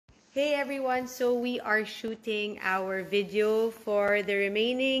Hey everyone, so we are shooting our video for the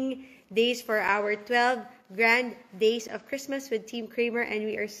remaining days for our 12 grand days of Christmas with Team Kramer, and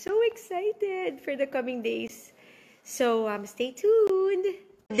we are so excited for the coming days. So stay tuned.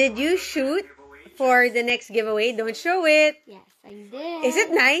 Did you shoot for the next giveaway? Don't show it. Yes, I did. Is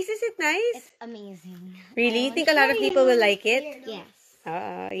it nice? Is it nice? It's amazing. Really? You think a lot of people will like it? Yes.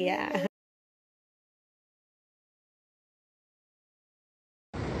 Oh, yeah.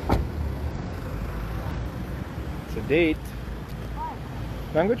 It's a date.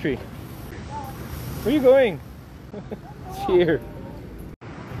 Mango tree. Where are you going? It's here.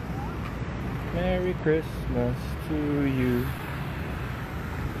 Merry Christmas to you.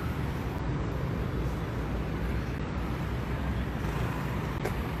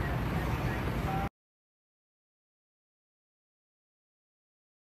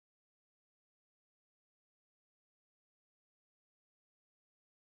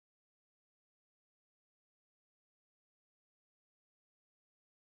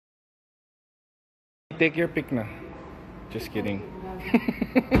 Take your pick na. Just kidding.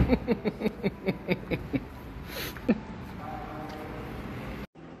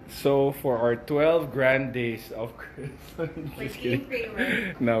 So for our 12 grand days of Christmas, just kidding.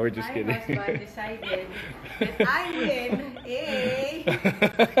 No, we're just kidding. My husband decided that I win. Hey!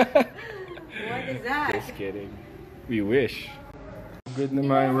 What is that? Just kidding. We wish. Good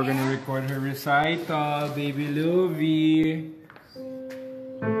naman, we're gonna record her recital, baby Luvi.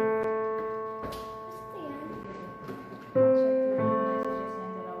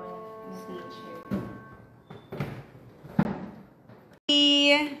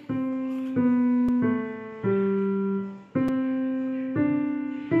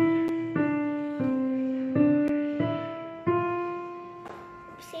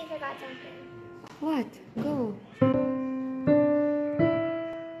 See if I got something. What? Go.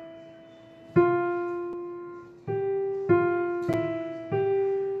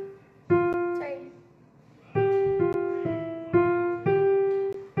 Sorry.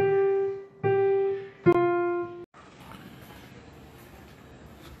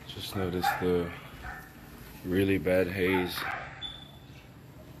 Just noticed the really bad haze.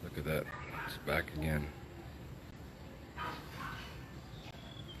 Look at that. It's back again.